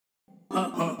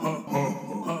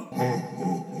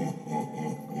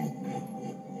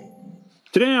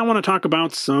Today I want to talk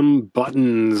about some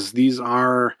buttons. These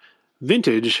are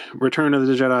vintage Return of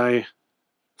the Jedi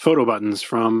photo buttons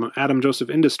from Adam Joseph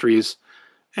Industries,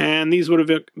 and these would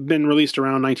have been released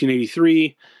around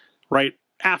 1983, right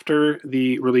after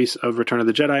the release of Return of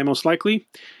the Jedi, most likely.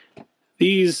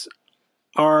 These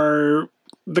are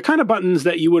the kind of buttons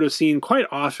that you would have seen quite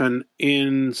often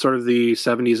in sort of the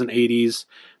 70s and 80s.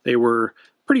 They were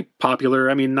pretty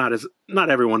popular. I mean, not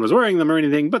everyone was wearing them or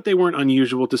anything, but they weren't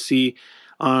unusual to see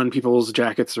on people's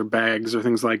jackets or bags or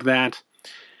things like that.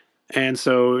 And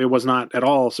so it was not at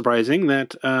all surprising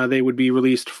that they would be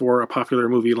released for a popular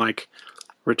movie like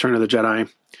Return of the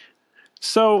Jedi.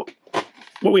 So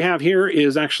what we have here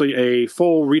is actually a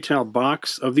full retail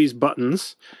box of these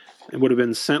buttons. It would have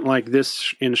been sent like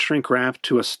this in shrink wrap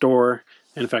to a store.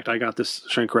 In fact, I got this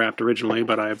shrink wrapped originally,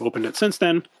 but I've opened it since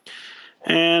then.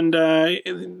 And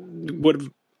it would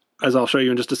have, as I'll show you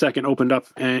in just a second, opened up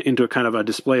into a kind of a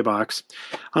display box.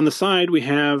 On the side, we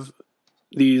have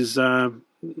these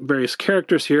various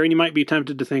characters here, and you might be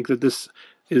tempted to think that this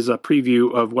is a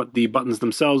preview of what the buttons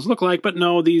themselves look like, but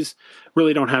no, these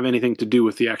really don't have anything to do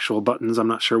with the actual buttons. I'm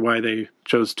not sure why they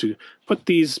chose to put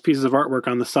these pieces of artwork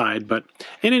on the side, but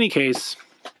in any case,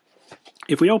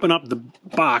 if we open up the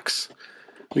box,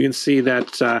 we can see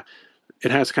that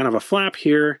it has kind of a flap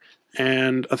here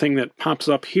and a thing that pops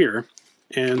up here.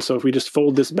 And so if we just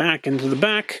fold this back into the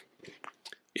back,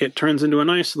 it turns into a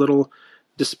nice little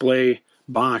display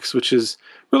box, which is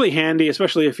really handy,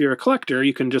 especially if you're a collector.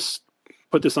 You can just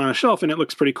put this on a shelf and it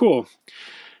looks pretty cool.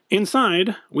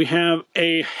 Inside, we have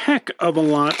a heck of a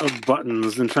lot of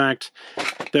buttons. In fact,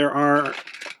 there are,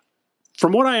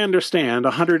 from what I understand,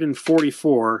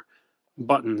 144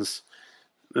 buttons.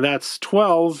 That's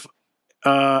 12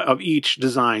 of each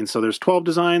design. So there's 12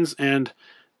 designs and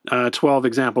 12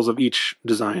 examples of each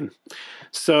design.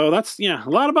 So that's, yeah, a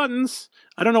lot of buttons.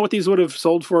 I don't know what these would have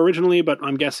sold for originally, but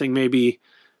I'm guessing maybe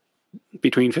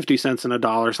between 50 cents and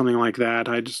 $1, something like that.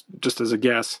 I just as a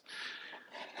guess.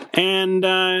 And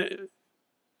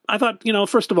I thought, you know,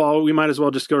 first of all, we might as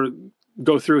well just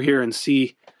go through here and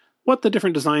see what the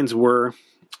different designs were,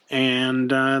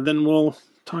 and then we'll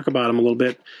talk about them a little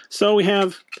bit. So we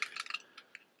have,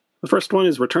 the first one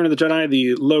is Return of the Jedi,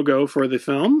 the logo for the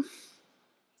film.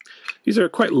 These are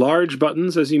quite large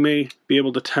buttons, as you may be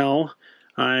able to tell.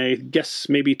 I guess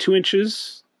maybe 2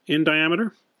 inches in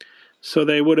diameter. So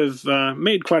they would have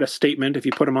made quite a statement if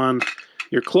you put them on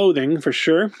your clothing, for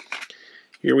sure.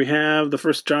 Here we have the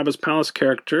first Jabba's Palace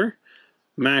character,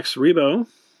 Max Rebo.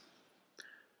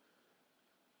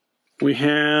 We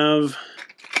have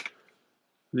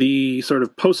the sort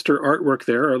of poster artwork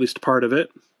there, or at least part of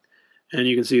it. And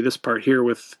you can see this part here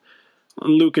with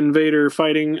Luke and Vader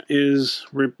fighting is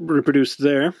reproduced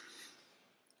there.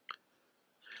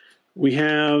 We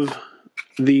have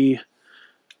the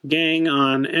gang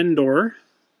on Endor.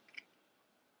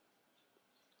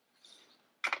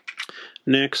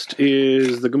 Next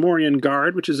is the Gamorrean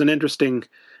Guard, which is an interesting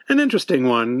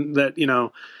one that, you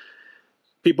know,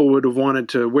 people would have wanted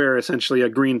to wear essentially a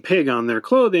green pig on their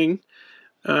clothing.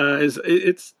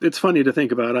 It's funny to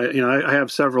think about. I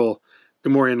have several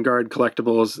Gamorrean Guard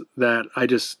collectibles that I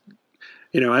just,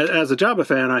 you know, as a Jabba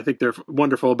fan, I think they're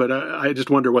wonderful, but I just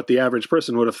wonder what the average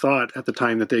person would have thought at the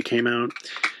time that they came out.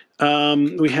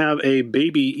 We have a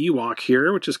baby Ewok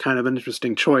here, which is kind of an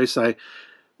interesting choice. I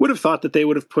would have thought that they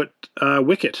would have put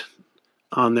Wicket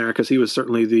on there, because he was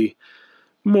certainly the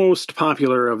most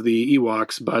popular of the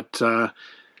Ewoks, but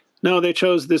no, they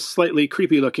chose this slightly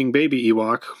creepy-looking baby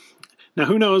Ewok. Now,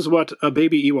 who knows what a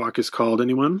baby Ewok is called,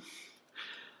 anyone?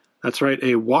 That's right,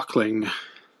 a Walkling.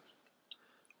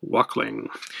 Walkling.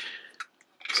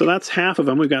 So that's half of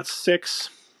them. We've got 6.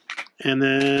 And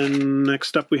then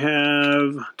next up we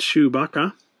have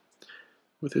Chewbacca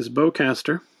with his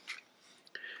bowcaster.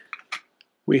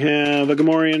 We have a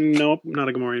Gamorrean, nope, not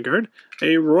a Gamorrean Guard,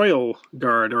 a Royal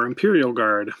Guard or Imperial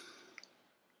Guard.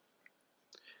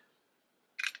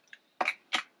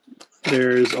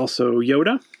 There's also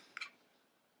Yoda.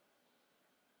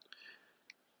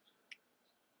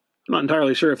 I'm not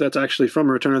entirely sure if that's actually from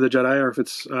Return of the Jedi or if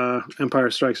it's Empire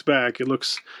Strikes Back. It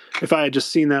looks, if I had just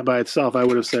seen that by itself, I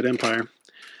would have said Empire.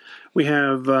 We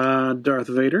have Darth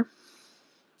Vader.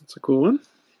 That's a cool one.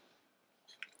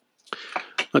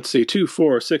 Let's see, 2,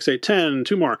 4, 6, 8, 10,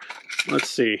 2 more. Let's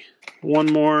see, 1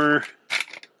 more.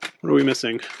 What are we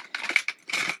missing?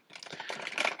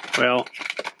 Well,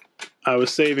 I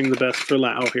was saving the best for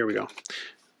last. Oh, here we go.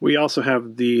 We also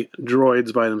have the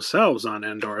droids by themselves on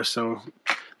Endor, so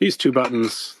these 2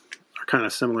 buttons are kind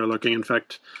of similar looking. In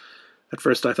fact, at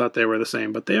first I thought they were the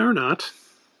same, but they are not.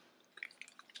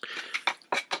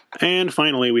 And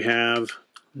finally we have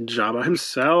Jabba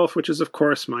himself, which is, of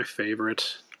course, my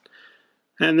favorite.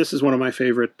 And this is one of my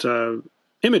favorite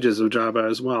images of Jabba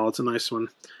as well. It's a nice one.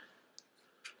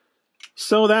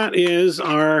 So that is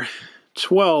our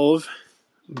 12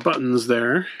 buttons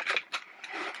there.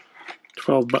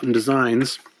 12 button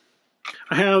designs.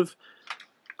 I have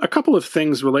a couple of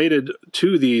things related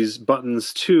to these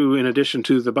buttons too, in addition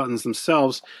to the buttons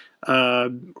themselves.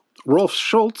 Rolf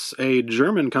Schulz, a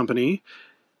German company,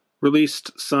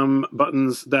 released some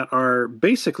buttons that are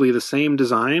basically the same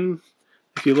design.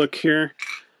 If you look here,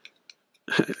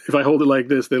 if I hold it like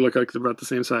this, they look like they're about the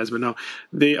same size, but no.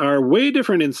 They are way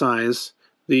different in size.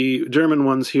 The German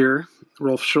ones here,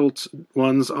 Rolf Schulz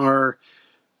ones, are,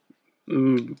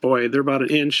 boy, they're about 1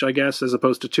 inch, I guess, as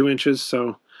opposed to 2 inches,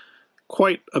 so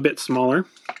quite a bit smaller.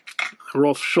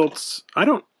 Rolf Schulz, I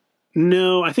don't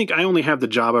know, I think I only have the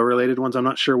Jabba-related ones. I'm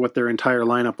not sure what their entire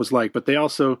lineup was like, but they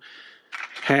also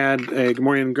had a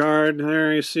Gamorrean guard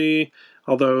there, you see,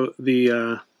 although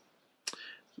the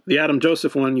Adam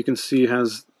Joseph one, you can see,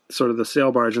 has sort of the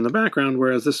sail barge in the background,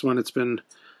 whereas this one, it's been,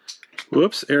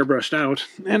 whoops, airbrushed out,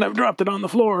 and I've dropped it on the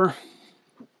floor.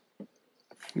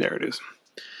 There it is.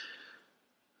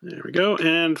 There we go.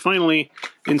 And finally,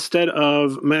 instead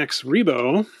of Max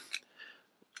Rebo,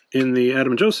 in the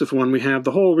Adam Joseph one, we have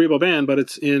the whole Rebo band, but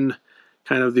it's in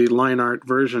kind of the line art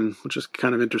version, which is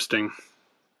kind of interesting.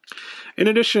 In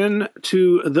addition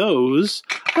to those,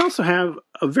 I also have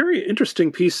a very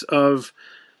interesting piece of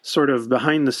sort of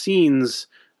behind-the-scenes,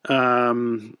 I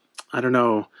don't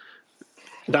know,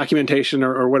 documentation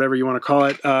or whatever you want to call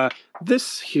it.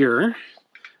 This here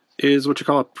is what you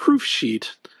call a proof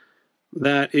sheet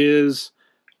that is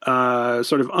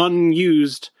sort of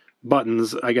unused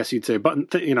buttons, I guess you'd say.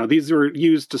 These were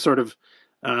used to sort of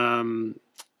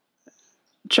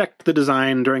check the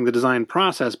design during the design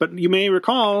process. But you may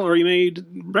recall, or you may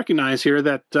recognize here,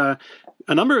 that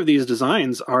a number of these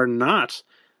designs are not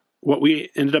what we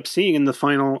ended up seeing in the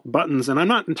final buttons. And I'm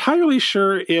not entirely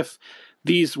sure if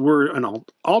these were an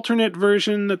alternate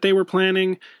version that they were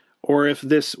planning, or if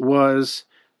this was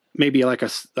maybe like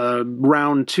a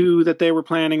round 2 that they were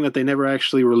planning that they never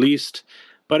actually released.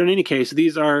 But in any case,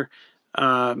 these are,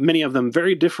 many of them,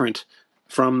 very different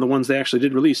from the ones they actually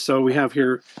did release. So we have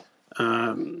here,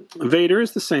 Vader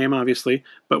is the same, obviously,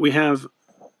 but we have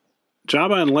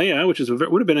Jabba and Leia, which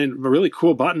would have been a really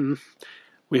cool button.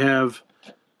 We have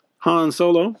Han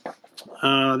Solo,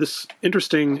 this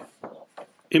interesting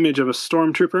image of a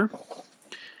stormtrooper.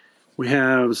 We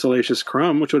have Salacious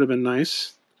Crumb, which would have been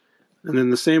nice. And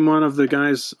then the same one of the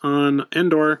guys on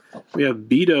Endor, we have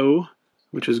Beto,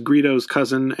 which is Greedo's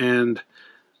cousin, and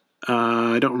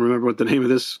I don't remember what the name of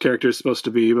this character is supposed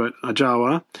to be, but a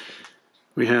Jawa.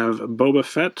 We have Boba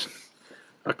Fett,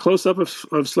 a close-up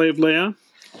of Slave Leia.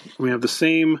 We have the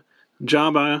same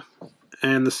Jabba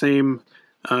and the same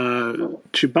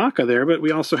Chewbacca there, but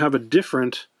we also have a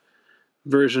different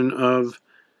version of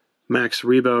Max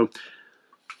Rebo.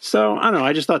 So, I don't know,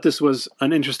 I just thought this was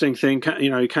an interesting thing.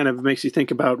 It kind of makes you think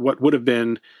about what would have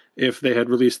been if they had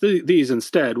released these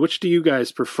instead. Which do you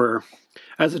guys prefer?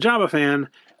 As a Jabba fan,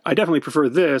 I definitely prefer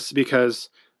this because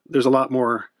there's a lot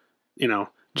more,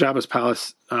 Jabba's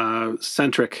Palace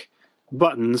centric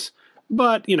buttons.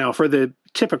 But, for the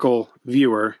typical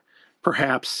viewer,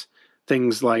 perhaps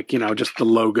things like, just the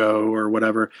logo or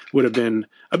whatever would have been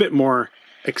a bit more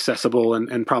accessible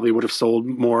and probably would have sold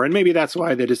more, and maybe that's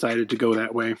why they decided to go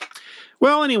that way.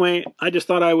 Well, anyway, I just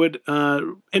thought I would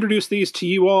introduce these to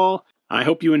you all. I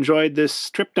hope you enjoyed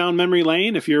this trip down memory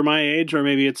lane if you're my age, or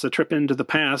maybe it's a trip into the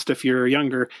past if you're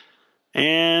younger,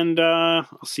 and I'll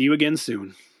see you again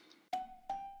soon.